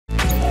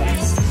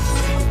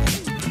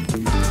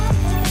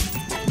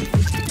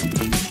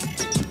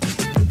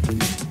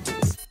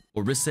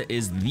Orisa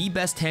is the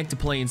best tank to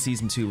play in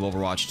Season 2 of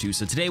Overwatch 2.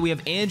 So today we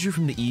have Andrew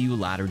from the EU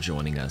ladder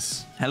joining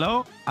us.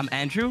 Hello, I'm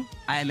Andrew.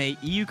 I am a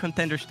EU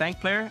Contenders tank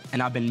player,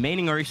 and I've been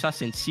maining Orisa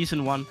since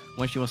Season 1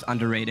 when she was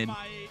underrated.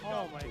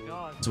 Oh my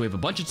god. So we have a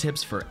bunch of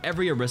tips for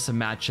every Orisa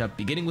matchup,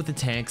 beginning with the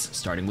tanks,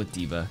 starting with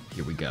D.Va.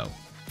 Here we go.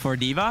 For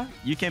D.Va,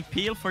 you can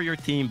peel for your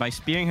team by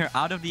spearing her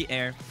out of the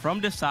air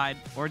from the side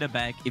or the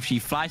back if she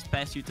flies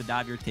past you to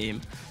dive your team.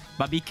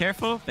 But be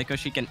careful because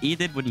she can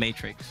eat it with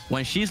Matrix.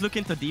 When she's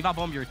looking to D.Va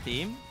bomb your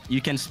team, you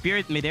can spear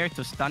it midair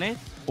to stun it,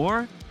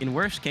 or in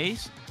worst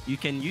case, you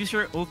can use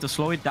your ult to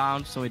slow it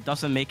down so it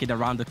doesn't make it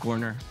around the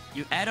corner.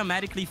 You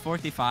automatically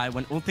fortify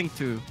when ulting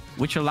too,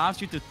 which allows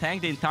you to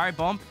tank the entire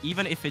bomb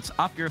even if it's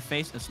up your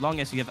face as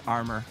long as you have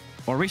armor.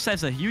 Orisa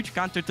is a huge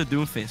counter to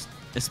Doomfist,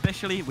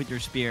 especially with your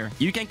spear.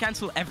 You can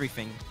cancel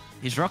everything: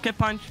 his rocket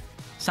punch,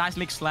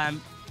 seismic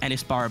slam, and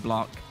his power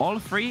block. All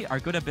three are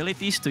good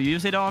abilities to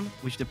use it on,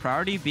 with the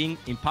priority being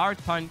empowered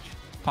punch,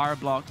 power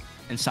block,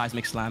 and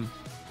seismic slam.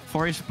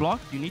 For his block,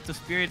 you need to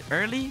spear it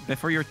early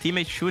before your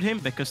teammates shoot him,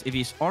 because if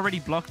he's already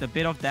blocked a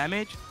bit of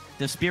damage,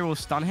 the spear will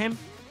stun him,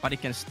 but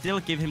it can still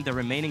give him the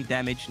remaining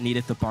damage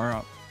needed to power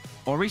up.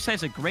 Orisa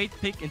is a great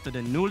pick into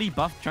the newly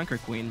buffed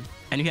Junkrat Queen,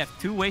 and you have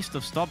two ways to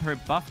stop her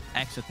buffed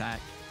X attack.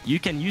 You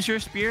can use your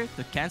spear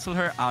to cancel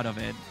her out of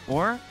it,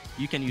 or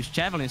you can use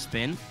Javelin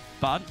Spin,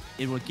 but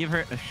it will give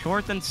her a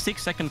shortened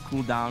 6-second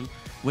cooldown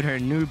with her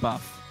new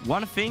buff.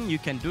 One thing you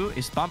can do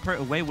is bump her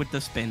away with the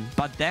spin,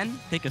 but then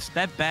take a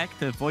step back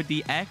to avoid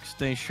the X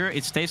to ensure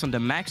it stays on the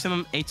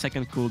maximum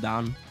 8-second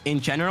cooldown. In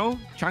general,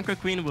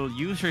 Junkrat Queen will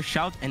use her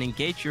shout and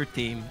engage your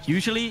team,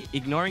 usually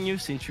ignoring you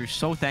since you're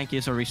so tanky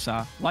as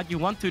Orisa. What you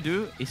want to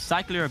do is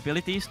cycle your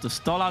abilities to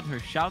stall out her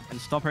shout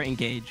and stop her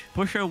engage.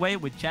 Push her away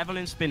with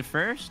Javelin Spin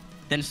first,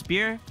 then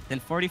spear, then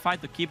fortify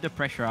to keep the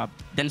pressure up.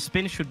 Then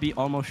spin should be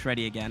almost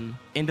ready again.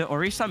 In the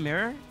Orisa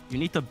mirror, you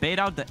need to bait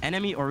out the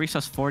enemy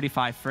Orisa's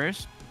fortify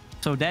first,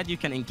 so that you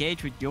can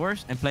engage with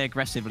yours and play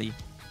aggressively.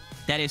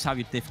 That is how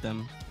you diff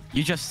them.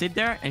 You just sit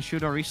there and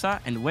shoot Orisa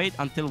and wait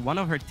until one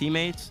of her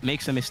teammates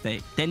makes a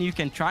mistake. Then you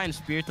can try and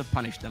spear to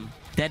punish them.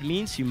 That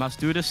means you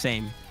must do the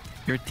same.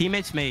 Your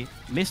teammates may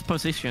miss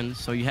positions,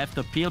 so you have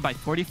to peel by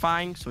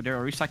fortifying so their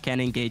Orisa can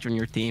engage on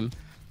your team.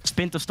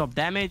 Spin to stop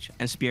damage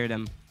and spear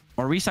them.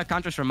 Orisa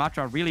counters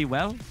Ramattra really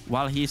well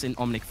while he is in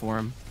Omnic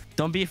form.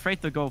 Don't be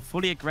afraid to go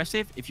fully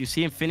aggressive if you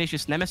see him finish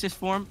his Nemesis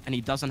form and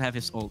he doesn't have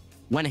his ult.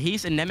 When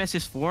he's in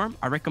Nemesis form,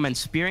 I recommend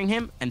spearing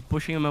him and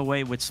pushing him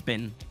away with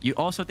spin. You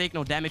also take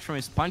no damage from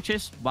his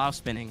punches while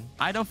spinning.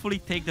 I don't fully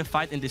take the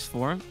fight in this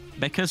form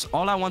because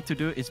all I want to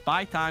do is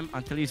buy time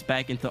until he's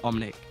back into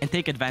Omnic and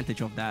take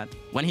advantage of that.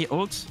 When he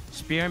ults,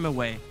 spear him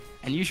away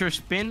and use your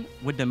spin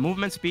with the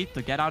movement speed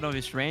to get out of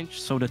his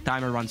range so the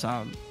timer runs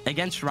out.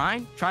 Against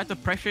Rein, try to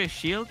pressure his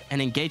shield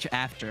and engage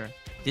after.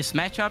 This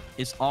matchup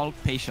is all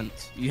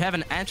patience. You have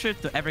an answer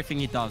to everything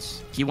he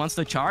does. He wants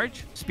to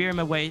charge, spear him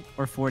away,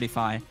 or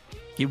fortify.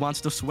 He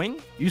wants to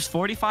swing, use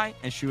fortify,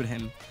 and shoot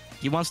him.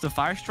 He wants to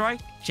fire strike,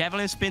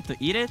 javelin spin to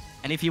eat it,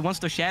 and if he wants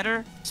to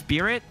shatter,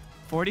 spear it,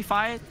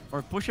 fortify it,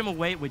 or push him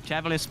away with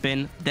javelin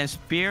spin, then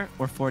spear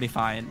or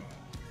fortify it.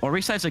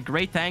 Orisa is a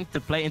great tank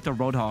to play into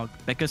Roadhog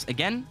because,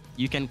 again,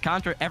 you can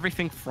counter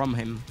everything from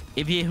him.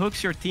 If he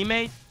hooks your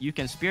teammate, you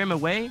can spear him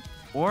away,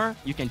 or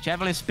you can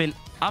javelin spin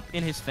up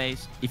in his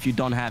face if you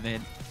don't have it.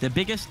 The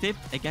biggest tip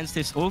against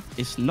his ult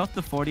is not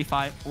to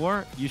fortify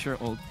or use your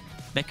ult,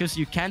 because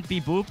you can't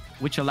be booped,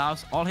 which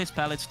allows all his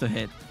pellets to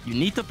hit. You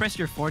need to press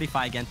your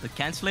fortify again to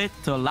cancel it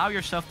to allow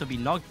yourself to be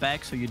knocked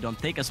back so you don't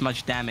take as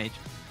much damage.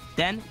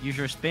 Then use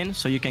your spin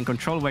so you can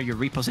control where you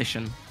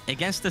reposition.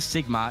 Against the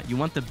Sigma, you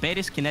want to bait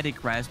his kinetic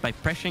grasp by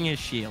pressuring his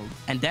shield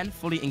and then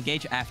fully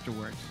engage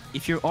afterwards.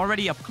 If you're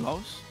already up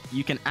close,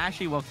 you can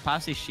actually walk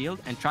past his shield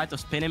and try to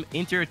spin him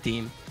into your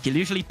team. He'll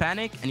usually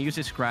panic and use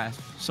his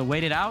grasp, so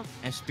wait it out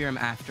and spear him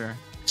after.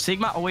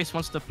 Sigma always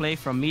wants to play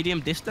from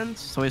medium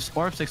distance so his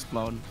orbs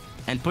explode,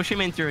 and push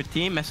him into your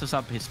team messes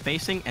up his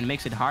spacing and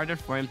makes it harder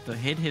for him to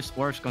hit his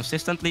orbs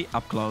consistently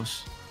up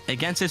close.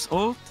 Against his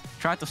ult,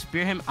 try to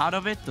spear him out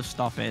of it to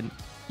stop it.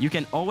 You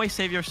can always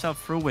save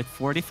yourself through with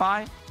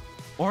fortify,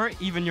 or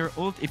even your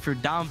ult if you're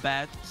down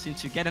bad,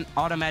 since you get an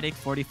automatic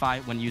fortify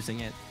when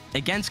using it.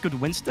 Against good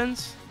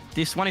Winstons,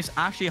 this one is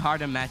actually a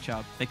harder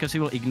matchup because he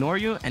will ignore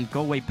you and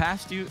go way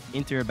past you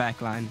into your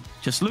backline.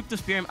 Just look to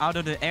spear him out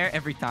of the air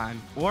every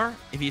time, or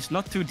if he's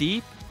not too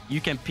deep, you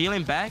can peel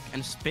him back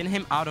and spin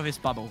him out of his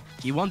bubble.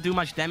 He won't do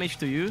much damage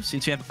to you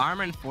since you have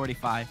armor and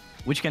fortify,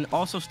 which can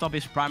also stop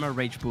his primal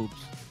rage boops.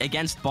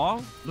 Against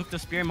Ball, look to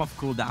spear him off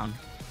cooldown.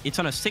 It's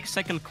on a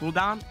 6-second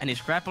cooldown and his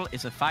grapple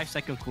is a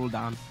 5-second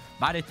cooldown.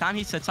 By the time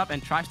he sets up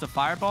and tries to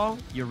fireball,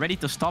 you're ready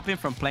to stop him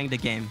from playing the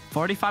game.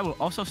 Fortify will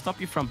also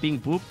stop you from being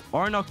booped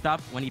or knocked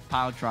up when he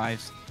pile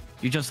drives.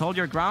 You just hold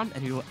your ground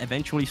and he will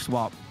eventually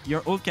swap.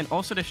 Your ult can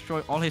also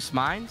destroy all his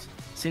mines,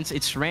 since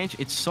its range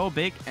is so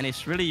big and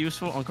it's really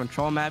useful on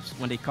control maps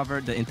when they cover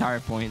the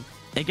entire point.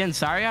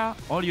 Against Zarya,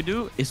 all you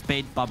do is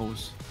bait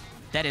bubbles.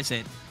 That is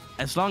it.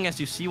 As long as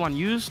you see one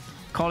used,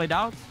 call it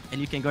out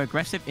and you can go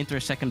aggressive into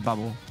a second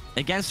bubble.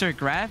 Against her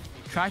grab,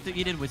 try to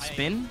eat it with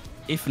spin.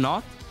 If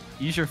not,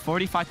 use your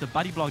 45 to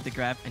body block the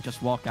grab and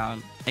just walk out.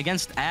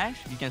 Against Ashe,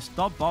 you can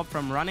stop Bob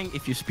from running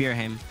if you spear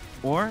him,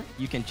 or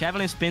you can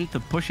javelin spin to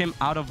push him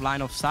out of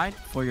line of sight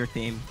for your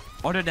team.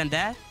 Other than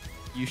that,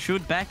 you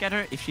shoot back at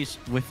her if she's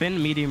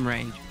within medium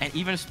range, and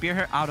even spear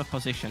her out of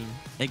position.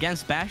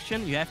 Against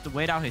Bastion, you have to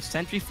wait out his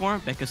sentry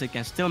form because it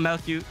can still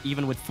melt you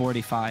even with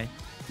 45.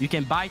 You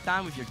can buy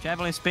time with your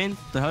javelin spin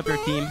to help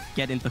your team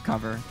get into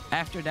cover.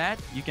 After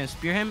that, you can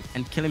spear him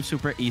and kill him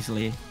super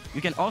easily.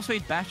 You can also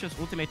eat Bastion's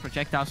ultimate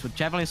projectiles with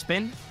javelin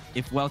spin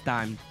if well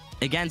timed.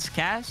 Against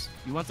Cass,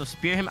 you want to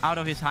spear him out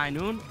of his high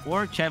noon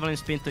or javelin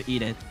spin to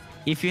eat it.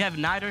 If you have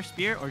neither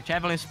spear or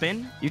javelin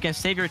spin, you can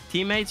save your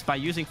teammates by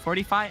using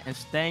Fortify and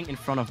staying in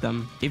front of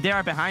them. If they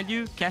are behind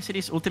you,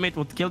 Cassidy's ultimate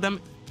would kill them,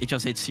 it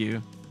just hits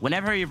you.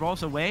 Whenever he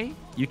rolls away,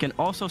 you can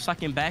also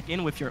suck him back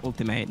in with your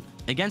ultimate.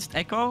 Against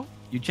Echo,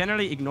 you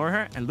generally ignore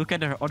her and look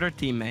at her other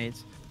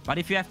teammates. But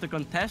if you have to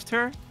contest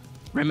her,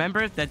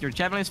 remember that your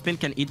javelin spin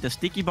can eat the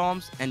sticky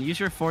bombs and use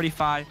your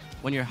Fortify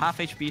when you're half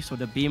HP so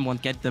the beam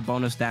won't get the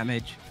bonus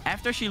damage.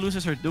 After she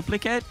loses her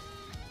duplicate,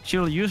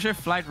 she'll use her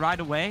flight right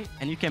away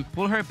and you can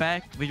pull her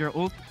back with your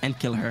ult and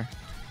kill her.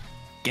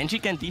 Genji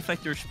can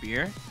deflect your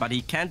spear, but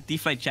he can't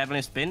deflect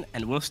javelin spin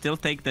and will still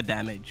take the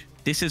damage.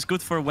 This is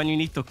good for when you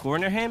need to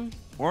corner him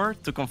or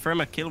to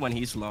confirm a kill when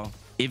he's low.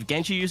 If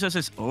Genji uses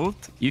his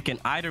ult, you can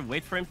either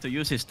wait for him to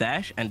use his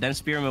dash and then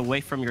spear him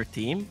away from your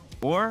team,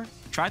 or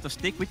try to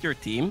stick with your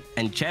team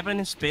and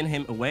javelin spin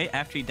him away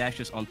after he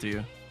dashes onto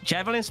you.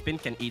 Javelin spin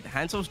can eat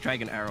Hanzo's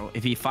dragon arrow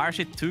if he fires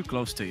it too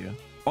close to you.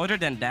 Other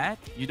than that,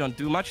 you don't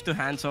do much to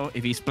Hanzo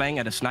if he's playing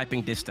at a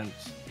sniping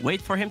distance.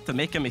 Wait for him to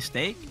make a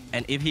mistake,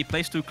 and if he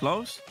plays too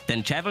close,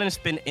 then javelin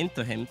spin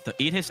into him to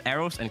eat his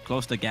arrows and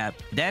close the gap.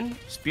 Then,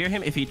 spear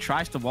him if he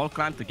tries to wall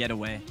climb to get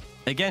away.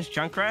 Against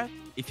Junkrat,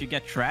 if you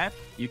get trapped,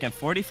 you can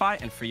Fortify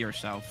and free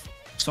yourself.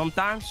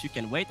 Sometimes, you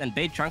can wait and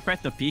bait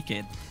Junkrat to peek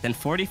it, then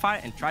Fortify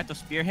and try to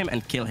spear him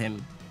and kill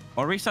him.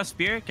 Orisa's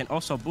spear can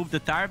also boop the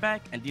tire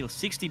back and deal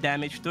 60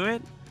 damage to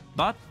it,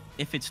 but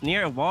if it's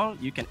near a wall,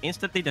 you can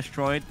instantly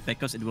destroy it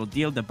because it will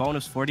deal the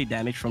bonus 40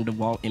 damage from the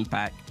wall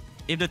impact.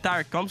 If the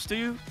tire comes to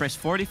you, press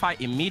Fortify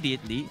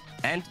immediately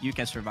and you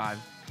can survive.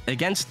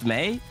 Against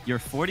Mei, your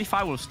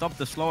Fortify will stop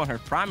the slow on her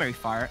primary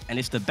fire and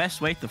is the best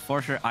way to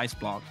force her ice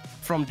block.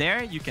 From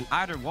there, you can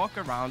either walk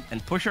around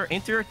and push her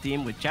into your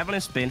team with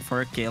javelin spin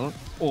for a kill,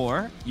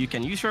 or you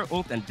can use her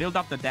ult and build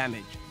up the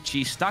damage.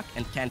 She's stuck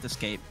and can't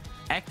escape.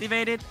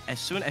 Activate it as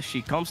soon as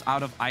she comes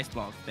out of ice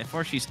block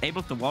before she's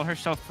able to wall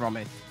herself from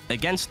it.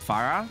 Against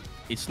Pharah,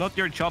 it's not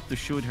your job to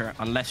shoot her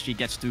unless she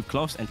gets too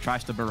close and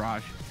tries to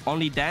barrage.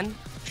 Only then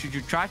should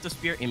you try to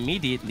spear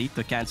immediately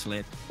to cancel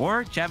it,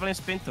 or javelin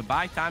spin to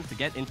buy time to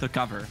get into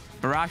cover.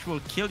 Barrage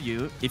will kill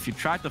you if you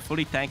try to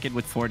fully tank it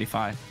with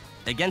Fortify.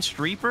 Against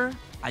Reaper,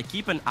 I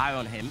keep an eye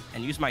on him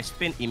and use my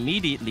spin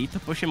immediately to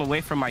push him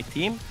away from my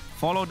team,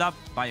 followed up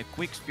by a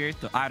quick spear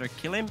to either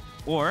kill him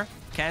or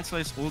cancel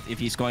his ult if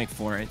he's going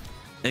for it.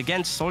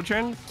 Against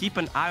Sojourn, keep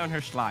an eye on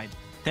her slide.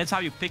 That's how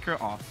you pick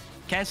her off.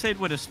 Cancel it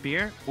with a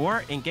spear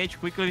or engage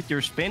quickly with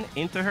your spin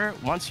into her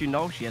once you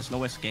know she has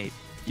no escape.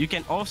 You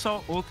can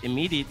also ult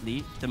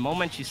immediately the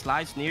moment she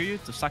slides near you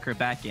to suck her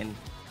back in.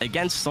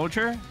 Against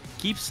Soldier,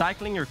 keep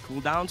cycling your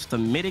cooldowns to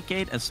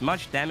mitigate as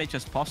much damage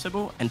as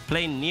possible and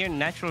play near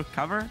natural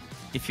cover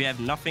if you have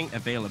nothing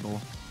available.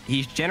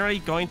 He's generally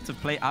going to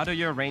play out of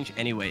your range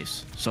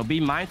anyways, so be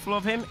mindful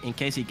of him in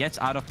case he gets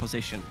out of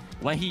position.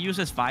 When he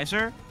uses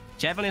Visor,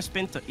 javelin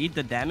spin to eat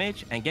the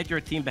damage and get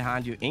your team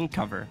behind you in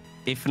cover.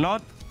 If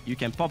not, you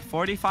can pop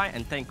Fortify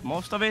and tank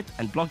most of it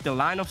and block the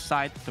line of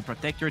sight to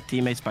protect your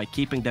teammates by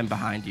keeping them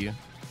behind you.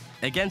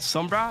 Against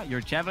Sombra,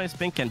 your javelin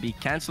spin can be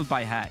cancelled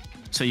by hack,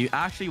 so you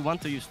actually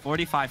want to use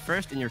Fortify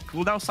first in your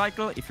cooldown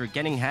cycle if you're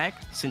getting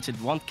hacked, since it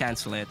won't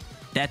cancel it.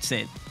 That's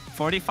it.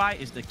 Fortify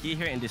is the key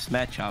here in this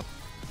matchup.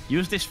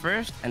 Use this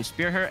first and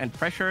spear her and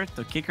pressure her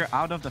to kick her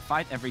out of the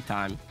fight every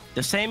time.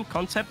 The same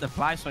concept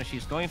applies when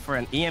she's going for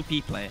an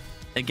EMP play.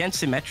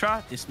 Against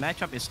Symmetra, this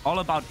matchup is all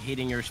about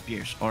hitting your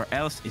spears, or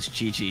else it's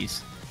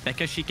GG's,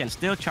 because she can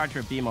still charge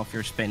her beam off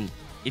your spin.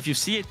 If you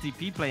see a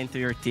TP play into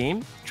your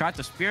team, try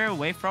to spear her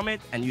away from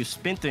it and use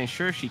spin to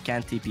ensure she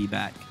can't TP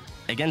back.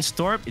 Against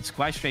Torb, it's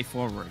quite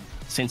straightforward,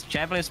 since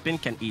javelin spin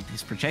can eat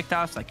his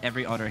projectiles like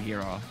every other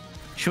hero.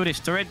 Shoot his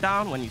turret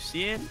down when you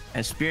see it,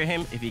 and spear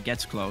him if he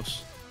gets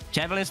close.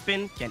 Javelin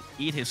spin can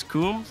eat his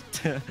coom,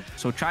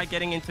 so try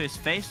getting into his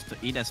face to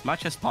eat as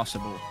much as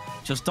possible.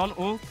 Just don't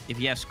ult if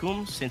he has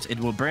coom, since it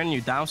will burn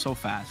you down so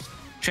fast.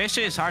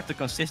 Tracer is hard to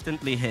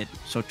consistently hit,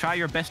 so try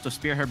your best to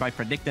spear her by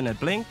predicting a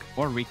blink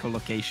or recall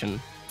location.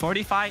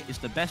 Fortify is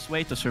the best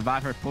way to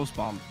survive her pulse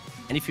bomb,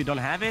 and if you don't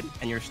have it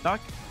and you're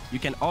stuck, you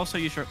can also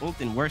use your ult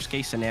in worst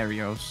case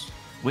scenarios.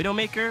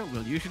 Widowmaker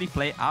will usually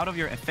play out of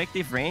your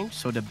effective range,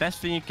 so the best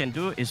thing you can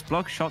do is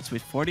block shots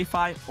with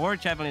Fortify or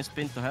javelin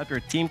spin to help your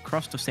team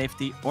cross to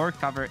safety or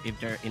cover if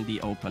they're in the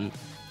open.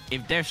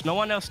 If there's no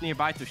one else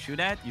nearby to shoot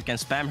at, you can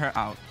spam her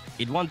out.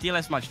 It won't deal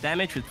as much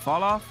damage with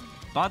fall off,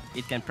 but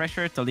it can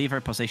pressure her to leave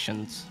her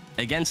positions.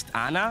 Against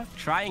Ana,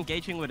 try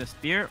engaging with a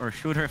spear or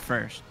shoot her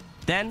first.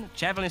 Then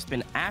Javelin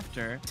Spin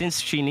after, since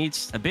she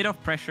needs a bit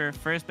of pressure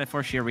first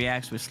before she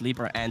reacts with Sleep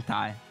or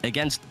Anti.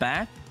 Against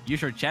Bat,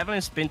 use your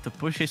Javelin Spin to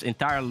push his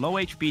entire low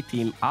HP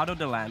team out of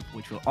the lamp,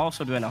 which will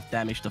also do enough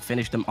damage to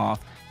finish them off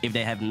if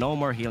they have no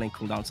more healing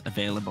cooldowns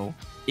available.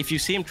 If you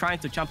see him trying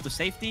to jump to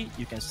safety,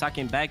 you can suck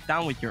him back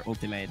down with your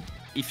ultimate.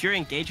 If you're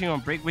engaging on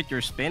Brig with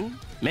your spin,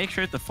 make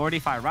sure to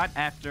fortify right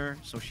after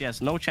so she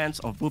has no chance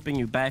of booping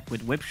you back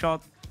with Whip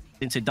Shot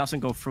since it doesn't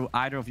go through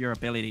either of your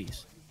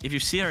abilities. If you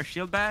see her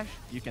shield bash,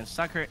 you can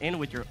suck her in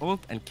with your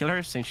ult and kill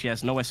her since she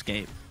has no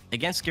escape.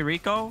 Against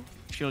Kiriko,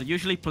 she'll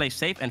usually play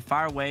safe and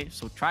far away,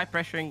 so try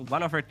pressuring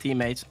one of her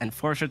teammates and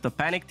force her to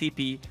panic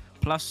TP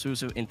plus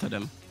Suzu into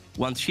them.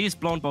 Once she's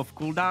blown both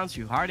cooldowns,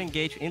 you hard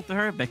engage into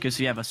her because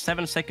you have a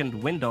 7-second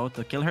window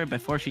to kill her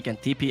before she can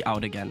TP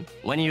out again.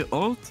 When you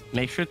ult,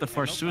 make sure to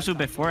force Suzu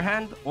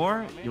beforehand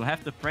or you'll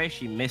have to pray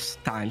she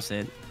mistimes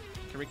it.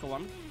 Kiriko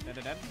 1,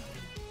 dead.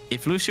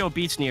 If Lucio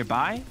beats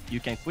nearby, you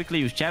can quickly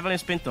use Javelin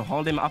Spin to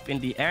hold him up in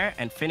the air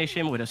and finish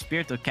him with a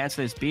spear to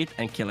cancel his beat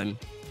and kill him.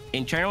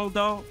 In general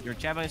though, your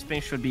Javelin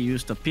Spin should be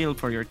used to peel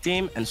for your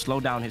team and slow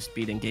down his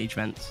speed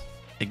engagements.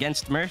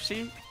 Against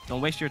Mercy,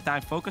 don't waste your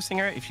time focusing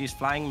her if she's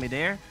flying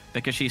midair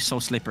because she's so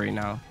slippery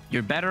now.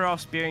 You're better off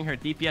spearing her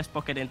DPS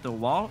pocket into a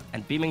wall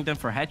and beaming them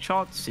for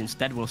headshots since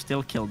that will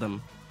still kill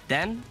them.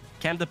 Then,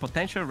 camp the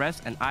potential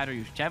rest and either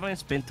use Javelin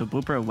Spin to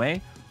boop her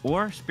away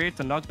or Spirit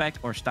to knockback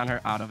or stun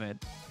her out of it.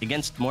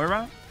 Against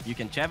Moira, you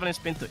can Javelin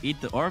Spin to eat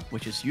the orb,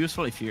 which is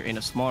useful if you're in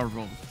a small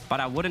room. But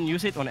I wouldn't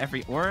use it on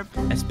every orb,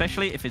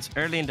 especially if it's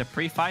early in the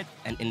pre-fight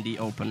and in the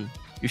open.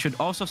 You should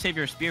also save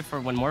your spear for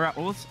when Moira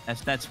ults,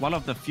 as that's one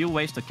of the few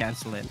ways to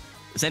cancel it.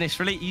 Zen is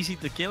really easy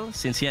to kill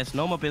since he has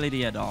no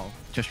mobility at all.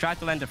 Just try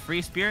to land a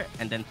free spear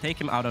and then take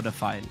him out of the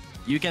fight.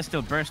 You can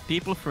still burst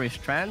people through his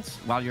trance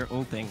while you're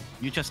ulting.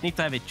 You just need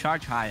to have it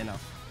charge high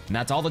enough. And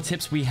that's all the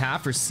tips we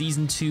have for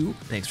Season 2.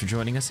 Thanks for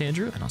joining us,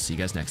 Andrew, and I'll see you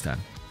guys next time.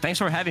 Thanks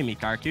for having me,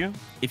 KarQ.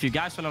 If you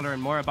guys want to learn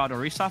more about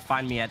Orisa,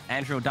 find me at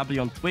Andr3w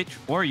on Twitch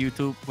or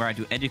YouTube, where I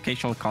do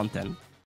educational content.